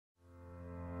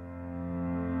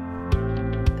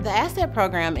the Asset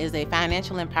Program is a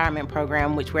financial empowerment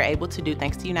program which we're able to do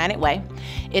thanks to United Way.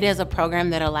 It is a program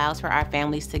that allows for our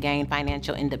families to gain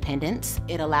financial independence.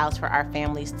 It allows for our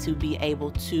families to be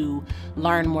able to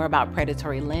learn more about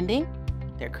predatory lending,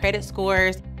 their credit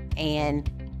scores,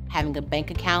 and having a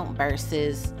bank account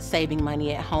versus saving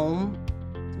money at home.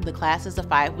 The class is a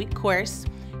 5-week course.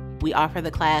 We offer the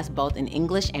class both in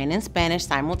English and in Spanish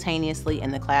simultaneously,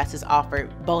 and the class is offered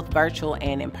both virtual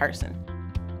and in person.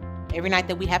 Every night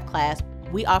that we have class,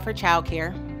 we offer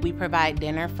childcare. We provide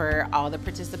dinner for all the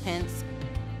participants,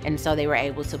 and so they were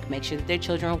able to make sure that their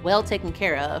children were well taken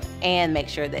care of and make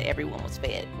sure that everyone was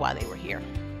fed while they were here.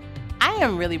 I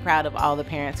am really proud of all the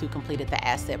parents who completed the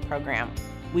Asset Program.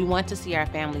 We want to see our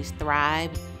families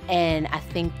thrive, and I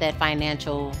think that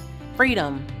financial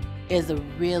freedom is a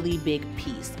really big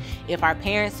piece. If our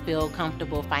parents feel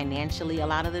comfortable financially, a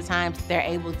lot of the times they're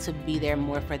able to be there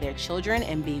more for their children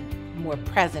and be more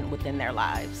present within their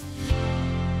lives.